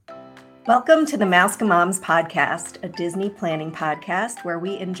Welcome to the Mouska Moms podcast, a Disney planning podcast where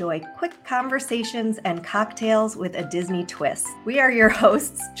we enjoy quick conversations and cocktails with a Disney twist. We are your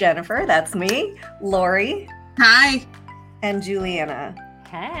hosts, Jennifer, that's me, Lori. Hi. And Juliana.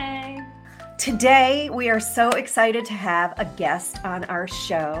 Hey. Today, we are so excited to have a guest on our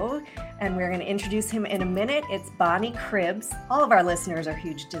show, and we're going to introduce him in a minute. It's Bonnie Cribbs. All of our listeners are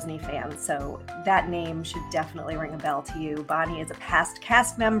huge Disney fans, so that name should definitely ring a bell to you. Bonnie is a past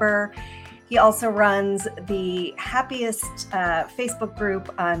cast member. He also runs the happiest Facebook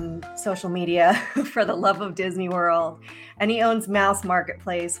group on social media for the love of Disney World. And he owns Mouse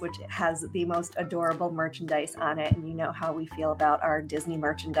Marketplace, which has the most adorable merchandise on it. And you know how we feel about our Disney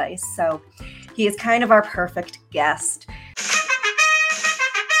merchandise. So he is kind of our perfect guest.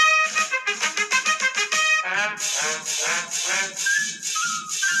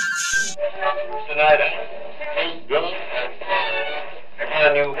 Tonight,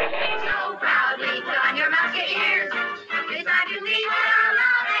 can you? So proudly put on your mask and ears. It's time to see what our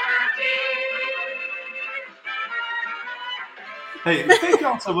love Hey, thank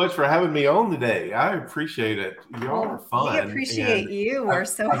y'all so much for having me on today. I appreciate it. Y'all are fun. We appreciate you. We're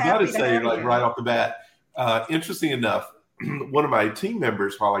so happy I've got to to say, have like you. right off the bat, interesting enough, one of my team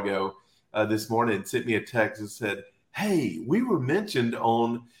members a while ago this morning sent me a text and said, "Hey, we were mentioned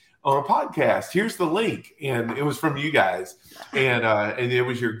on a podcast. Here's the link," and it was from you guys, and it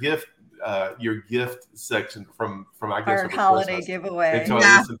was your gift section from I guess Our holiday Christmas. giveaway. And so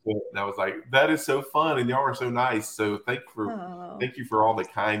I listened to it, and I was like, "That is so fun, and y'all are so nice." So thank you for all the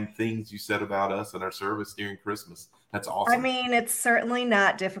kind things you said about us and our service during Christmas. That's awesome. I mean, it's certainly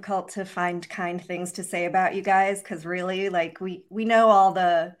not difficult to find kind things to say about you guys, because really, like, we know all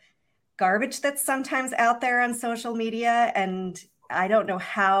the garbage that's sometimes out there on social media, and I don't know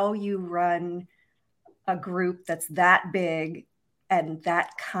how you run a group that's that big and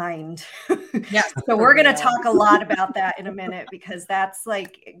that kind. Yes. So we're going to talk a lot about that in a minute, because that's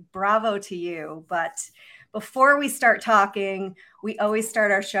like, bravo to you. But before we start talking, we always start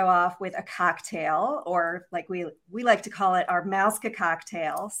our show off with a cocktail, or like we like to call it, our Mouska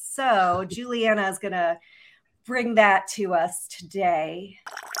cocktail. So Juliana is going to bring that to us today.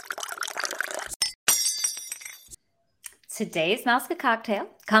 Today's Mouska cocktail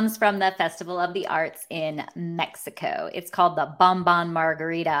comes from the Festival of the Arts in Mexico. It's called the Bonbon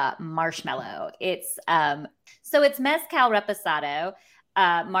Margarita Marshmallow. It's mezcal reposado,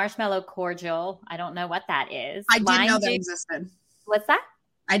 marshmallow cordial. I don't know what that is. I didn't know that juice. existed. What's that?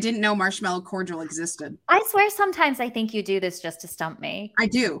 I didn't know marshmallow cordial existed. I swear sometimes I think you do this just to stump me. I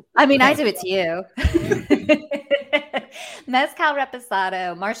do. I mean, I do it to you. Mezcal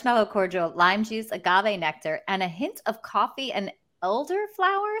reposado, marshmallow cordial, lime juice, agave nectar, and a hint of coffee and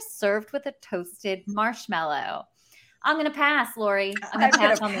elderflower served with a toasted marshmallow. I'm going to pass, Lori. I'm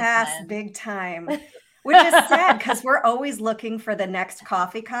going to pass big time. Which is sad, because we're always looking for the next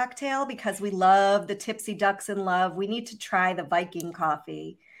coffee cocktail, because we love the Tipsy Ducks in Love. We need to try the Viking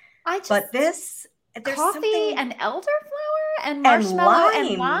coffee. But there's coffee something, and elderflower and marshmallow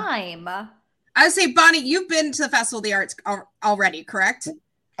and lime. I would say, Bonnie, you've been to the Festival of the Arts already, correct?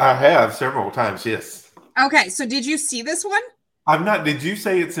 I have several times, yes. Okay, so did you see this one? I'm not. Did you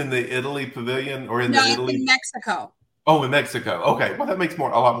say it's in the Italy pavilion or in No, the Italy? in Mexico. Oh, in Mexico. Okay, well that makes a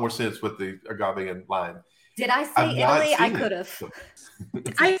lot more sense with the agave and lime. Did I say Italy? I could have.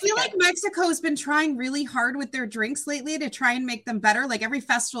 I feel like Mexico has been trying really hard with their drinks lately to try and make them better. Like every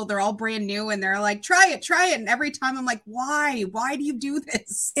festival, they're all brand new and they're like, try it. And every time I'm like, why? Why do you do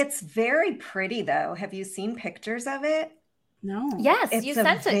this? It's very pretty, though. Have you seen pictures of it? No. Yes, you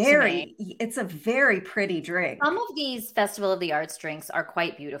sent it to me. It's a very pretty drink. Some of these Festival of the Arts drinks are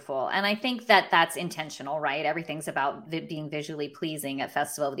quite beautiful. And I think that that's intentional, right? Everything's about being visually pleasing at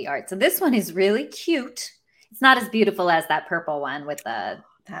Festival of the Arts. So this one is really cute. It's not as beautiful as that purple one with the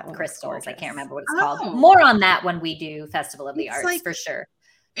crystals. I can't remember what it's called. More on that when we do Festival of the Arts, for sure.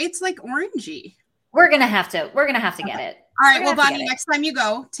 It's like orangey. We're gonna have to get it. All right, well, Bonnie, next time you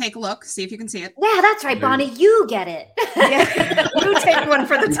go, take a look, see if you can see it. Yeah, that's right, Bonnie. You get it. Yeah. You take one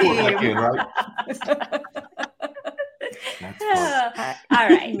for the team. All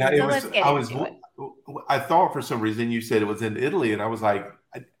right. Now, let's get into it. I thought for some reason you said it was in Italy, and I was like,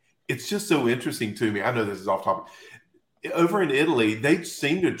 it's just so interesting to me. I know this is off topic. Over in Italy, they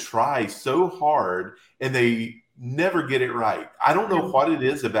seem to try so hard, and they never get it right. I don't know what it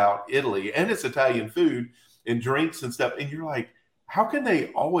is about Italy, and it's Italian food and drinks and stuff. And you're like, how can they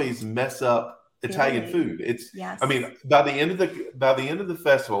always mess up Italian food? I mean, by the end of the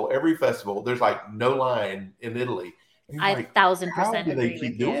festival, every festival, there's like no line in Italy. I 1,000% agree. How do they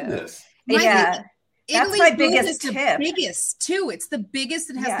keep doing this? Yeah. That's Italy's my booth biggest is the tip. biggest too. It's the biggest.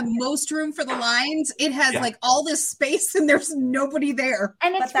 It has Yeah. the most room for the lines. It has Yeah. like all this space and there's nobody there.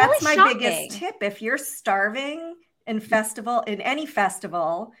 And But it's that's really my shocking. biggest tip. If you're starving in any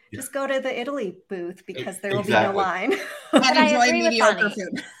festival, just go to the Italy booth because there will be no Exactly. line. And I enjoy agree with mediocre Bonnie.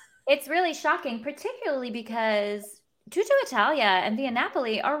 food. It's really shocking, particularly because Tutto Italia and Via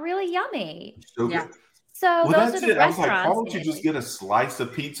Napoli are really yummy. So Yeah. good. So Well, those that's are the it. I was like, restaurants. why don't you just get a slice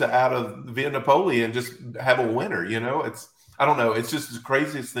of pizza out of Via Napoli and just have a winner? You know, I don't know. It's just the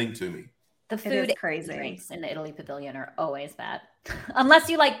craziest thing to me. The It food is and crazy. drinks in the Italy Pavilion are always bad, unless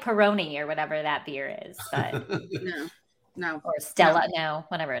you like Peroni or whatever that beer is, but No. or Stella, no,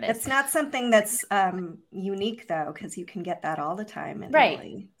 whatever it is. It's not something that's unique though, because you can get that all the time in Right.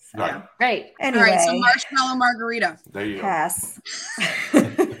 Italy. So, Right. Great. Anyway, All right, so marshmallow margarita. There you go. pass.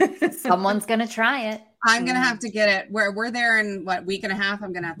 Someone's gonna try it. I'm gonna have to get it. We're there in what, week and a half?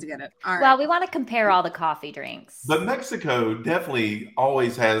 I'm gonna have to get it. All right. Well, we want to compare all the coffee drinks. But Mexico definitely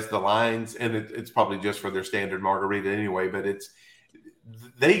always has the lines, and it's probably just for their standard margarita anyway. But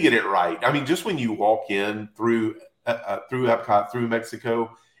they get it right. I mean, just when you walk in through Epcot, through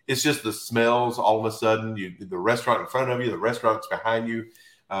Mexico, it's just the smells. All of a sudden, the restaurant in front of you, the restaurants behind you,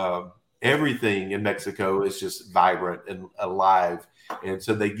 everything in Mexico is just vibrant and alive. And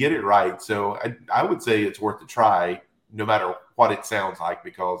so they get it right. So I would say it's worth a try, no matter what it sounds like,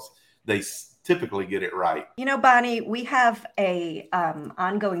 because they typically get it right. You know, Bonnie, we have a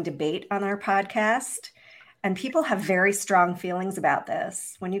ongoing debate on our podcast, and people have very strong feelings about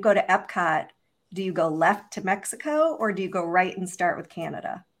this. When you go to Epcot, do you go left to Mexico or do you go right and start with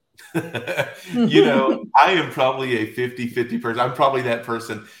Canada? You know, I am probably a 50-50 person. I'm probably that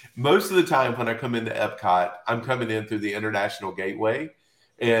person. Most of the time when I come into Epcot, I'm coming in through the International Gateway.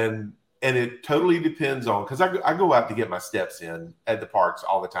 And it totally depends on, because I go out to get my steps in at the parks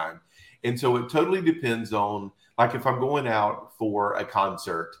all the time. And so it totally depends on, like if I'm going out for a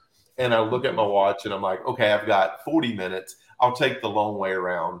concert and I look at my watch and I'm like, okay, I've got 40 minutes. I'll take the long way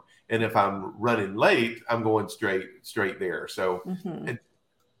around. And if I'm running late, I'm going straight there. So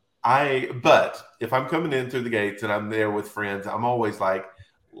but if I'm coming in through the gates and I'm there with friends, I'm always like,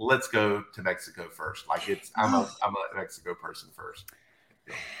 let's go to Mexico first. Like I'm a Mexico person first.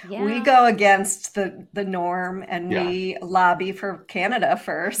 Yeah. We go against the norm and we lobby for Canada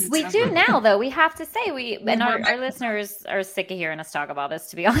first. We do now, though. We have to say and our listeners are sick of hearing us talk about this,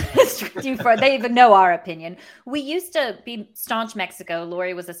 to be honest with you. They even know our opinion. We used to be staunch Mexico.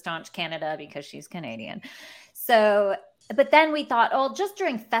 Lori was a staunch Canada because she's Canadian. So, but then we thought, oh, just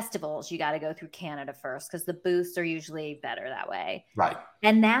during festivals, you got to go through Canada first because the booths are usually better that way. Right.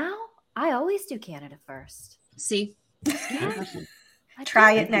 And now I always do Canada first. See? Yeah.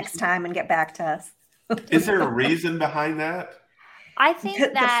 Try it next time and get back to us. Is there a reason behind that? I think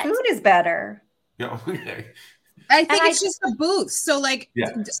that the food is better. Yeah. Okay. I think it's just the booths. So like,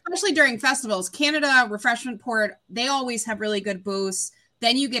 Yeah. especially during festivals, Canada, Refreshment Port, they always have really good booths.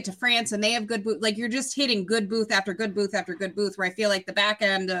 Then you get to France and they have good booth. Like you're just hitting good booth after good booth after good booth, where I feel like the back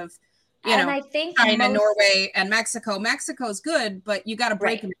end of, I think China, Norway, and Mexico's good, but you got to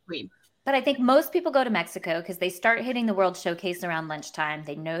break in between. But I think most people go to Mexico because they start hitting the World Showcase around lunchtime.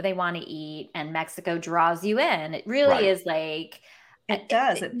 They know they want to eat, and Mexico draws you in. It really is like it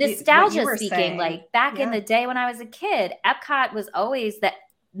does. Nostalgia speaking. Like back in the day when I was a kid, Epcot was always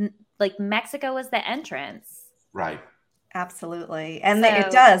like Mexico was the entrance. Right. Absolutely, and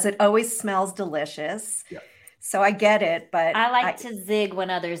it does. It always smells delicious. Yeah. So I get it, but I like to zig when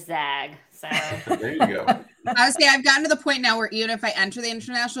others zag. So there you go. I would say I've gotten to the point now where even if I enter the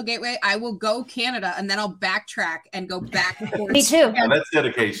International Gateway, I will go Canada and then I'll backtrack and go back and forth. Me too. Well, that's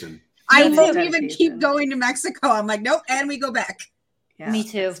dedication. I That's won't dedication. even keep going to Mexico. I'm like, nope, and we go back. yeah, Me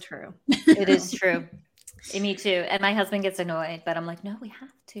too. It's true. It is true. Me too. And my husband gets annoyed, but I'm like, no, we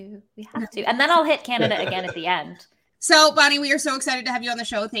have to. We have to. And then I'll hit Canada again at the end. So, Bonnie, we are so excited to have you on the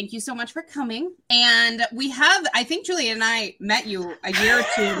show. Thank you so much for coming. And I think Julia and I met you a year or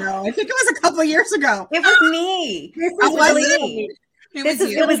two ago. I think it was a couple of years ago. It was me. It was was me. It This was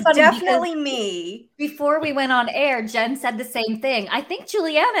is you. it was funny definitely me. Before we went on air, Jen said the same thing. I think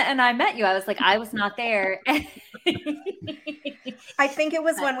Juliana and I met you. I was like, I was not there. I think it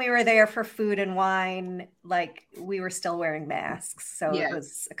was when we were there for food and wine. Like we were still wearing masks, so Yeah. it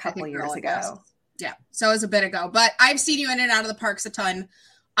was a couple I think years we're all ago. guests. Yeah, so it was a bit ago, but I've seen you in and out of the parks a ton.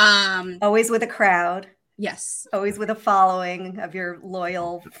 Always with a crowd. Yes. Always with a following of your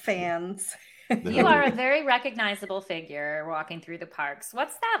loyal fans. You are a very recognizable figure walking through the parks.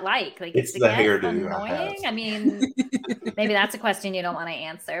 What's that like? Like, It's is the it hairdo I annoying? have. I mean, maybe that's a question you don't want to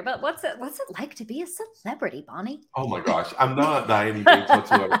answer, but what's it like to be a celebrity, Bonnie? Oh my gosh, I'm not by any means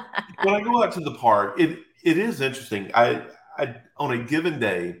whatsoever. When I go out to the park, it is interesting. I on a given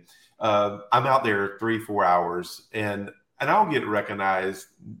day, I'm out there 3-4 hours, and I'll get recognized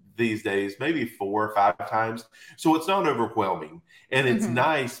these days maybe 4 or 5 times. So it's not overwhelming, and it's Mhm.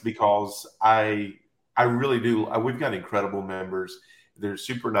 nice because I really do. We've got incredible members. They're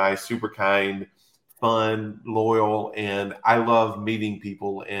super nice, super kind, fun, loyal, and I love meeting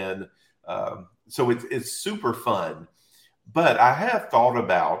people. And so it's super fun. But I have thought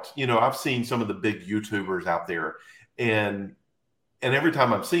about, I've seen some of the big YouTubers out there, and every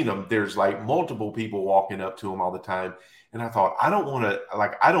time I've seen them, there's like multiple people walking up to them all the time. And I thought, I don't want to,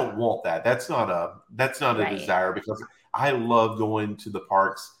 like, I don't want that. That's not a Right. desire, because I love going to the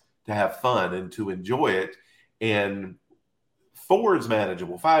parks to have fun and to enjoy it. And 4 is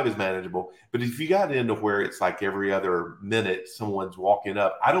manageable, 5 is manageable. But if you got into where it's like every other minute someone's walking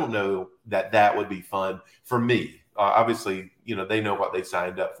up, I don't know that would be fun for me. Obviously, they know what they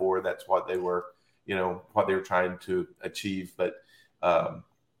signed up for. That's what they were, what they were trying to achieve. But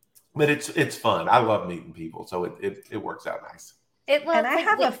it's fun. I love meeting people, so it works out nice. And I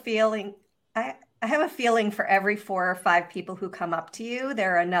have a feeling, I have a feeling for every 4 or 5 people who come up to you,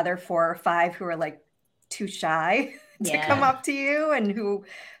 there are another 4 or 5 who are like too shy to come up to you, and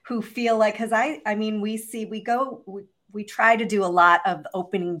who feel like, because I mean, we try to do a lot of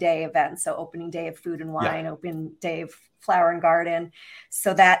opening day events. So opening day of Food and Wine, opening day of Flower and Garden.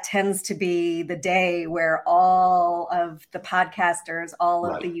 So that tends to be the day where all of the podcasters, all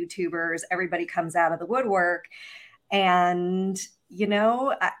of the YouTubers, everybody comes out of the woodwork. And,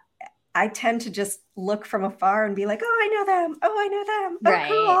 I tend to just look from afar and be like, oh, I know them. Oh, I know them. Oh, right.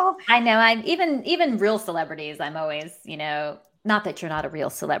 Cool. I know. I'm even real celebrities. I'm always, not that you're not a real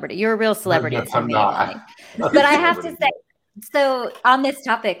celebrity. You're a real celebrity. No, I'm not. But I have to say, so on this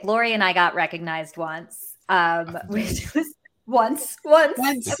topic, Lori and I got recognized once, which was once.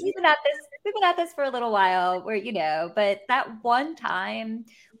 We've been at this for a little while, but that one time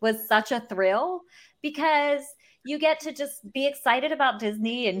was such a thrill, because you get to just be excited about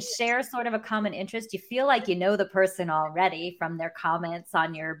Disney and share sort of a common interest. You feel like you know the person already from their comments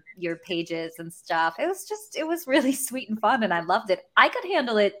on your pages and stuff. It was really sweet and fun, and I loved it. I could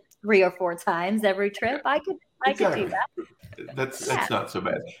handle it 3 or 4 times every trip. I could do that. That's not so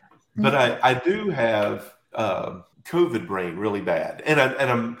bad. But I do have COVID brain really bad, and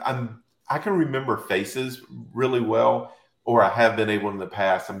I can remember faces really well, or I have been able in the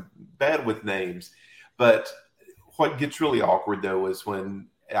past. I'm bad with names, but what gets really awkward though is when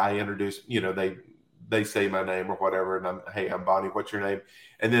I introduce, they say my name or whatever, and I'm Bonnie, what's your name?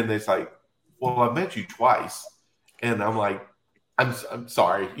 And then they say, well, I met you twice. And I'm like, I'm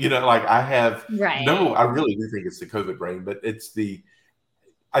sorry. I have, no, I really do think it's the COVID brain, but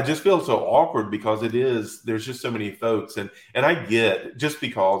I just feel so awkward because there's just so many folks. And I get, just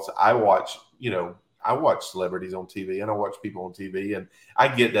because I watch celebrities on TV and I watch people on TV, and I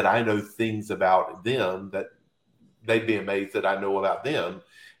get that I know things about them that they'd be amazed that I know about them.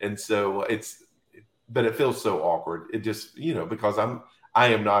 And so but it feels so awkward. It just, because I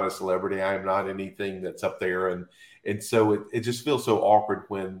am not a celebrity. I am not anything that's up there. And so it just feels so awkward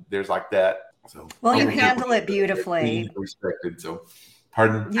when there's like that. So, well, you handle it beautifully. Respected. So,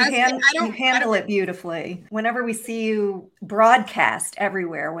 pardon? You handle it beautifully. Whenever we see you broadcast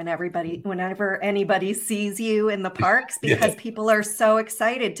everywhere, whenever anybody sees you in the parks, because people are so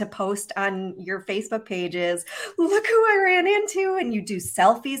excited to post on your Facebook pages, look who I ran into, and you do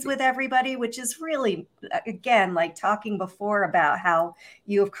selfies with everybody, which is really, again, like talking before about how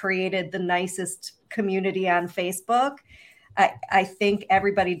you have created the nicest community on Facebook. I think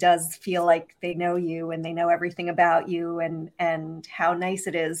everybody does feel like they know you and they know everything about you, and how nice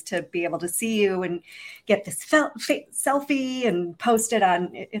it is to be able to see you and get this selfie and post it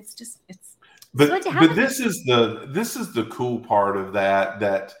on. But this is the cool part of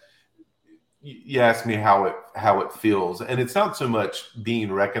that you asked me how it feels, and it's not so much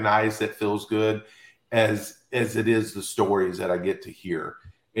being recognized that feels good as it is the stories that I get to hear.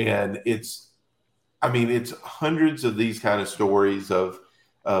 And it's hundreds of these kind of stories of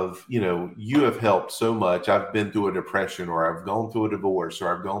you have helped so much. I've been through a depression, or I've gone through a divorce,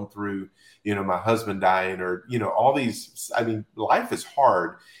 or I've gone through, my husband dying, or, all these. Life is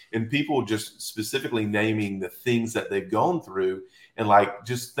hard, and people just specifically naming the things that they've gone through, and like,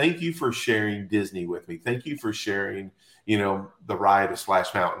 just thank you for sharing Disney with me. Thank you for sharing, the ride of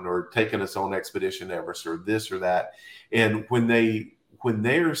Splash Mountain, or taking us on Expedition Everest, or this or that. And when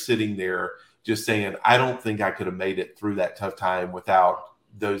they're sitting there just saying, I don't think I could have made it through that tough time without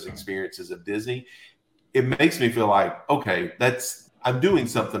those experiences of Disney. It makes me feel like, okay, I'm doing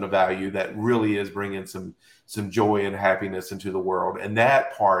something of value that really is bringing some joy and happiness into the world. And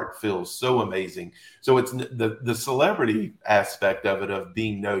that part feels so amazing. So it's the celebrity aspect of it, of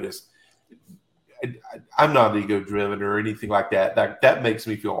being noticed. I'm not ego driven or anything like that. That makes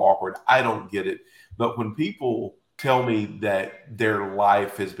me feel awkward. I don't get it. But when people tell me that their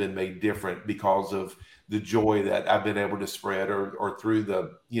life has been made different because of the joy that I've been able to spread, or through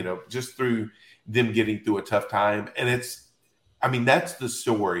just through them getting through a tough time. And that's the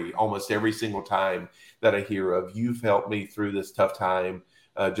story almost every single time that I hear of, you've helped me through this tough time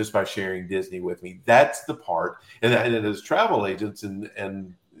just by sharing Disney with me. That's the part. And as travel agents,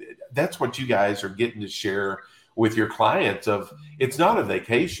 and that's what you guys are getting to share with your clients of, it's not a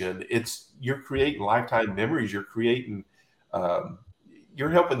vacation. You're creating lifetime memories. You're creating, you're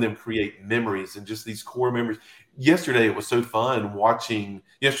helping them create memories, and just these core memories. Yesterday, it was so fun watching.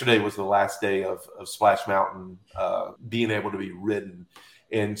 Yesterday was the last day of Splash Mountain being able to be ridden.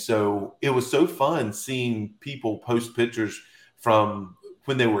 And so it was so fun seeing people post pictures from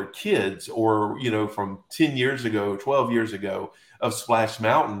when they were kids, or, from 10 years ago, 12 years ago, of Splash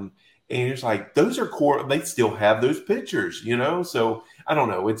Mountain. And it's like, those are core, they still have those pictures, So I don't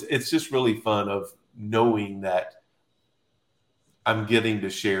know. It's just really fun of knowing that I'm getting to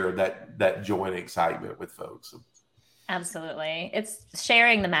share that joy and excitement with folks. Absolutely. It's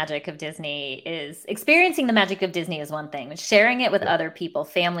sharing the magic of Disney experiencing the magic of Disney is one thing, but sharing it with other people,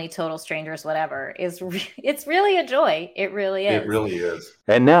 family, total strangers, whatever, it's really a joy. It really is. It really is.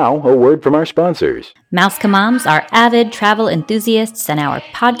 And now a word from our sponsors. Mouska Moms are avid travel enthusiasts, and our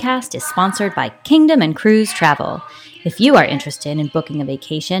podcast is sponsored by Kingdom and Cruise Travel. If you are interested in booking a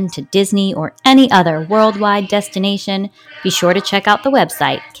vacation to Disney or any other worldwide destination, be sure to check out the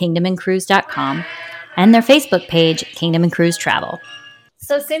website, kingdomandcruise.com, and their Facebook page, Kingdom and Cruise Travel.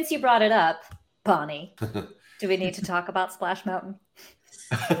 So since you brought it up, Bonnie, do we need to talk about Splash Mountain?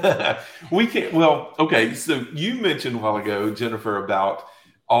 We can't. Well, okay. So you mentioned a while ago, Jennifer, about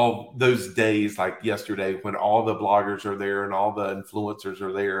all those days like yesterday when all the bloggers are there and all the influencers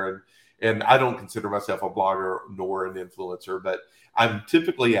are there. And I don't consider myself a blogger nor an influencer, but I'm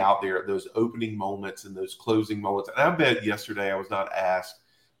typically out there at those opening moments and those closing moments. And I bet yesterday I was not asked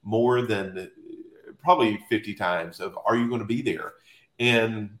more than probably 50 times of, are you going to be there?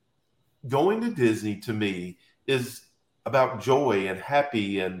 And going to Disney to me is about joy and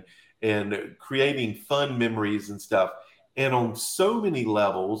happy and creating fun memories and stuff. And on so many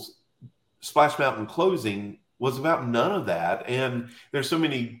levels, Splash Mountain closing was about none of that. And there's so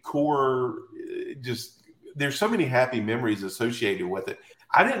many there's so many happy memories associated with it.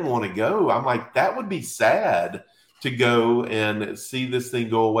 I didn't want to go. I'm like, that would be sad to go and see this thing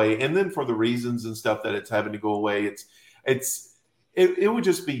go away. And then for the reasons and stuff that it's having to go away, it would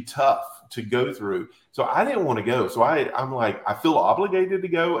just be tough to go through. So I didn't want to go. So I'm like, I feel obligated to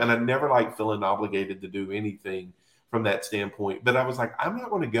go. And I never like feeling obligated to do anything from that standpoint. But I was like, I'm not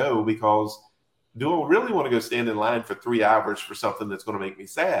going to go because do I really want to go stand in line for 3 hours for something that's going to make me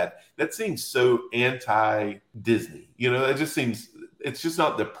sad? That seems so anti-Disney. It just seems, it's just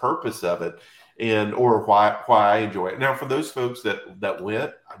not the purpose of it. Or why I enjoy it. Now, for those folks that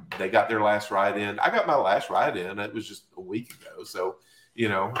went, they got their last ride in. I got my last ride in. It was just a week ago. So,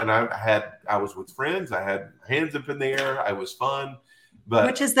 and I was with friends. I had hands up in the air. I was fun. But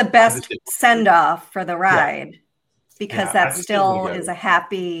which is the best send off for the ride, because that still is a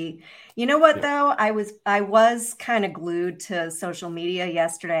happy. You know what though? I was kind of glued to social media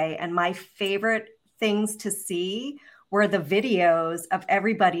yesterday, and my favorite things to see were the videos of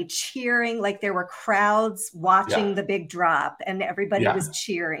everybody cheering, like there were crowds watching the big drop, and everybody was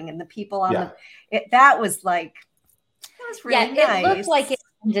cheering, and the people on that was really nice. It looked like it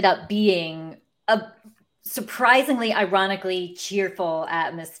ended up being a surprisingly, ironically cheerful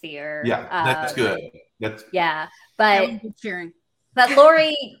atmosphere. Yeah, that's good. But cheering. But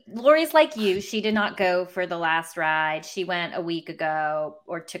Lori's like you. She did not go for the last ride. She went a week ago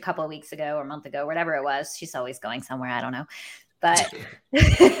or a couple of weeks ago or a month ago, whatever it was. She's always going somewhere. I don't know. But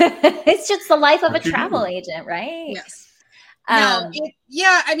it's just the life of a travel agent, right? Yes.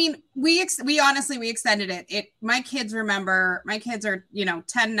 I mean, we extended it. My kids remember, my kids are,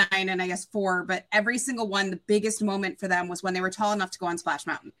 10, 9, and I guess 4, but every single one, the biggest moment for them was when they were tall enough to go on Splash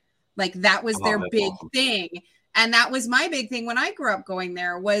Mountain. Like that was their big thing. And that was my big thing when I grew up going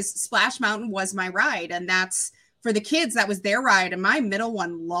there was Splash Mountain was my ride. And that's for the kids, that was their ride. And my middle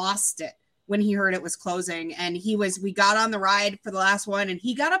one lost it when he heard it was closing. And we got on the ride for the last one and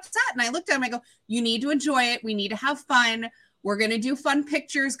he got upset. And I looked at him, I go, you need to enjoy it. We need to have fun. We're going to do fun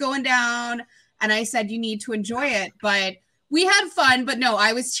pictures going down. And I said, you need to enjoy it. But we had fun. But no,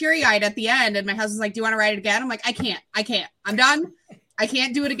 I was teary-eyed at the end. And my husband's like, do you want to ride it again? I'm like, I can't. I'm done. I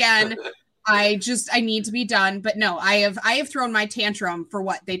can't do it again. I need to be done. But no, I have thrown my tantrum for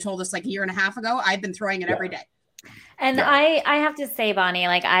what they told us like a year and a half ago. I've been throwing it every day. And I have to say, Bonnie,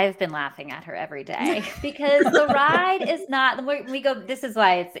 like I've been laughing at her every day because the ride is not, we go, this is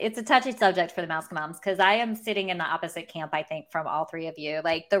why it's a touchy subject for the Mouse Moms, because I am sitting in the opposite camp, I think, from all three of you.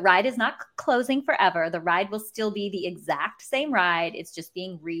 Like the ride is not closing forever. The ride will still be the exact same ride. It's just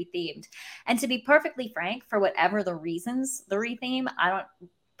being rethemed. And to be perfectly frank, for whatever the reasons, the retheme, I don't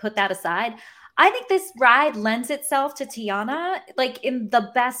put that aside. I think this ride lends itself to Tiana like in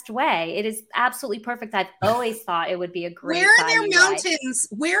the best way. It is absolutely perfect. I've always thought it would be a great. Where are their mountains?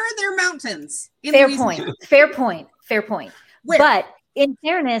 Ride. Where are their mountains? Fair point. Where? But in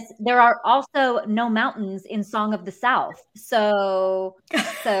fairness, there are also no mountains in Song of the South. So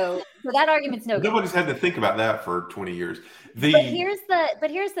that argument's no good. Nobody's had to think about that for 20 years. But here's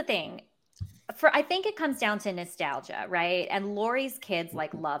the thing. I think it comes down to nostalgia, right? And Lori's kids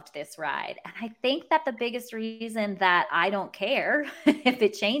like loved this ride. And I think that the biggest reason that I don't care if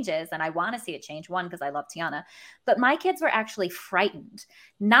it changes, and I want to see it change, one, because I love Tiana, but my kids were actually frightened,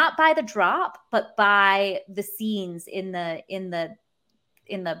 not by the drop, but by the scenes in the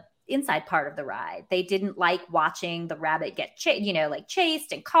inside part of the ride. They didn't like watching the rabbit get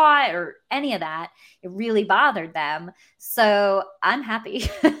chased and caught or any of that. It really bothered them. So I'm happy.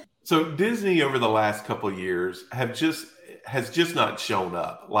 So Disney over the last couple of years has just not shown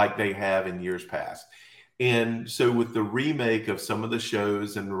up like they have in years past. And so with the remake of some of the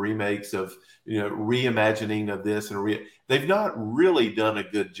shows and remakes of, reimagining of this they've not really done a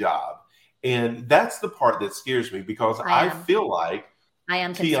good job. And that's the part that scares me because I feel like I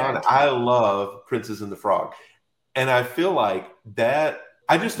am Tiana, I love Princess and the Frog. And I feel like that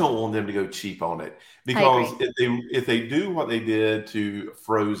I just don't want them to go cheap on it because if they do what they did to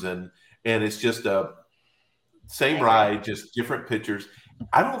Frozen and it's just a same ride, just different pictures,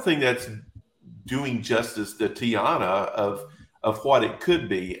 I don't think that's doing justice to Tiana of what it could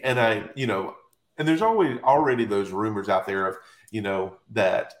be. And and there's already those rumors out there of,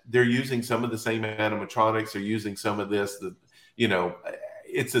 that they're using some of the same animatronics, they're using some of this,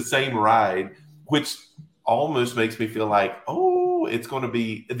 it's the same ride, which almost makes me feel like, they're going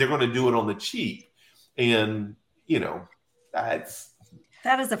to do it on the cheap. And,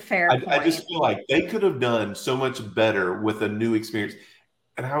 that is a fair point. I just feel like they could have done so much better with a new experience.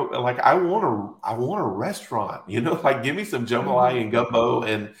 And I want a restaurant, give me some jambalaya and gumbo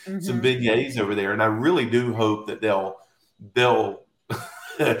and some beignets over there. And I really do hope that they'll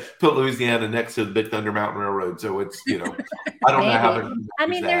put Louisiana next to the Big Thunder Mountain Railroad. So it's, I don't know how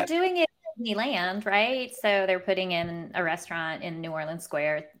they're doing it in Disneyland, right? So they're putting in a restaurant in New Orleans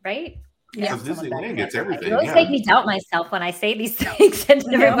Square, right? Yeah, Disneyland gets everything. You always make me doubt myself when I say these things, and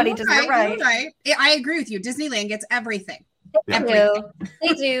everybody just right. Yeah, I agree with you. Disneyland gets everything. They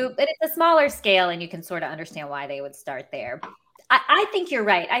do, but it's a smaller scale, and you can sort of understand why they would start there. I think you're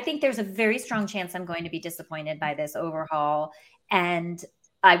right. I think there's a very strong chance I'm going to be disappointed by this overhaul, and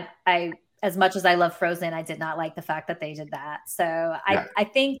I as much as I love Frozen, I did not like the fact that they did that. So I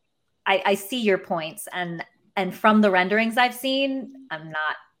think I see your points, and from the renderings I've seen, I'm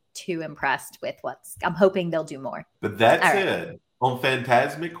not too impressed with I'm hoping they'll do more. But that said, on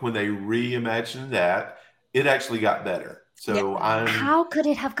Fantasmic, when they reimagined that, it actually got better. So how could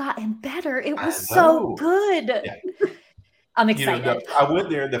it have gotten better? It was so good. Yeah. I'm excited. I went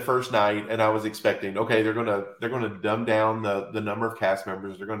there the first night and I was expecting, okay, they're gonna dumb down the number of cast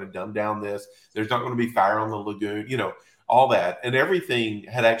members, they're gonna dumb down this, there's not gonna be fire on the lagoon, all that. And everything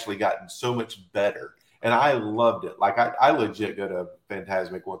had actually gotten so much better. And I loved it. Like I legit go to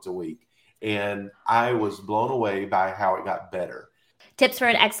Fantasmic once a week. And I was blown away by how it got better. Tips for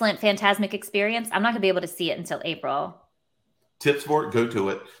an excellent Fantasmic experience. I'm not going to be able to see it until April. Tips for it? Go to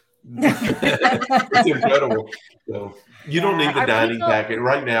it. It's incredible. So you don't need the dining package.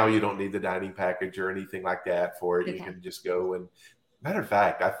 Right now, you don't need the dining package or anything like that for it. Okay. You can just go. And matter of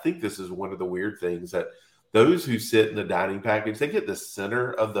fact, I think this is one of the weird things that those who sit in the dining package, they get the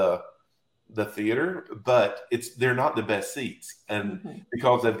center of the theater, but they're not the best seats, and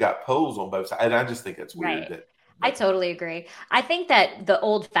because they've got poles on both sides, and I just think it's weird. Right. I totally agree. I think that the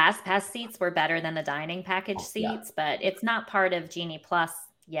old Fast Pass seats were better than the dining package seats, but it's not part of Genie Plus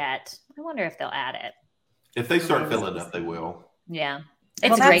yet. I wonder if they'll add it. If they start filling up, they will. Yeah,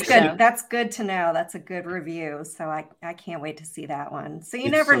 it's a great show. That's good to know. That's a good review. So I can't wait to see that one. So you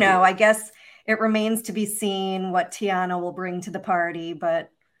never know. Good. I guess it remains to be seen what Tiana will bring to the party, but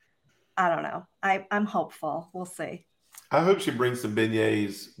I don't know. I'm hopeful. We'll see. I hope she brings some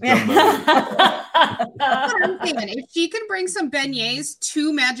beignets. Gumbo. That's what I'm saying. If she can bring some beignets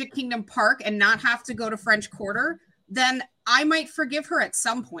to Magic Kingdom Park and not have to go to French Quarter, then I might forgive her at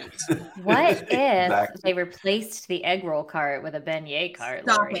some point. What if Exactly. they replaced the egg roll cart with a beignet cart,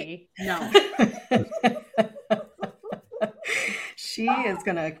 Stop Lori? No. she's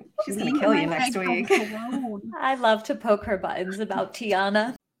gonna kill you next week. I love to poke her buttons about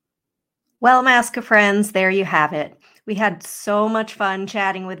Tiana. Well, Masca friends, there you have it. We had so much fun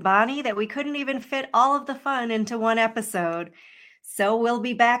chatting with Bonnie that we couldn't even fit all of the fun into one episode. So we'll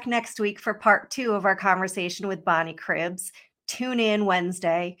be back next week for part 2 of our conversation with Bonnie Cribbs. Tune in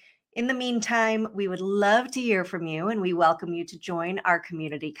Wednesday. In the meantime, we would love to hear from you, and we welcome you to join our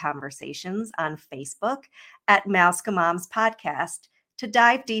community conversations on Facebook at Masca Moms Podcast to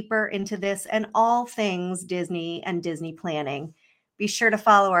dive deeper into this and all things Disney and Disney planning. Be sure to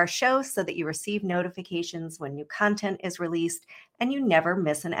follow our show so that you receive notifications when new content is released and you never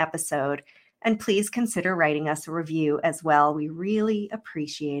miss an episode. And please consider writing us a review as well. We really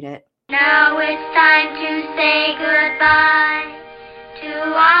appreciate it. Now it's time to say goodbye to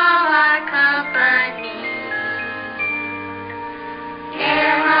all our company.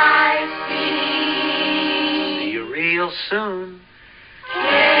 M-I-C. See you real soon.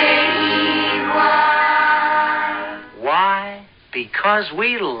 K-E-Y. Why? Because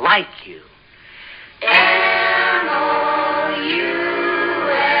we like you.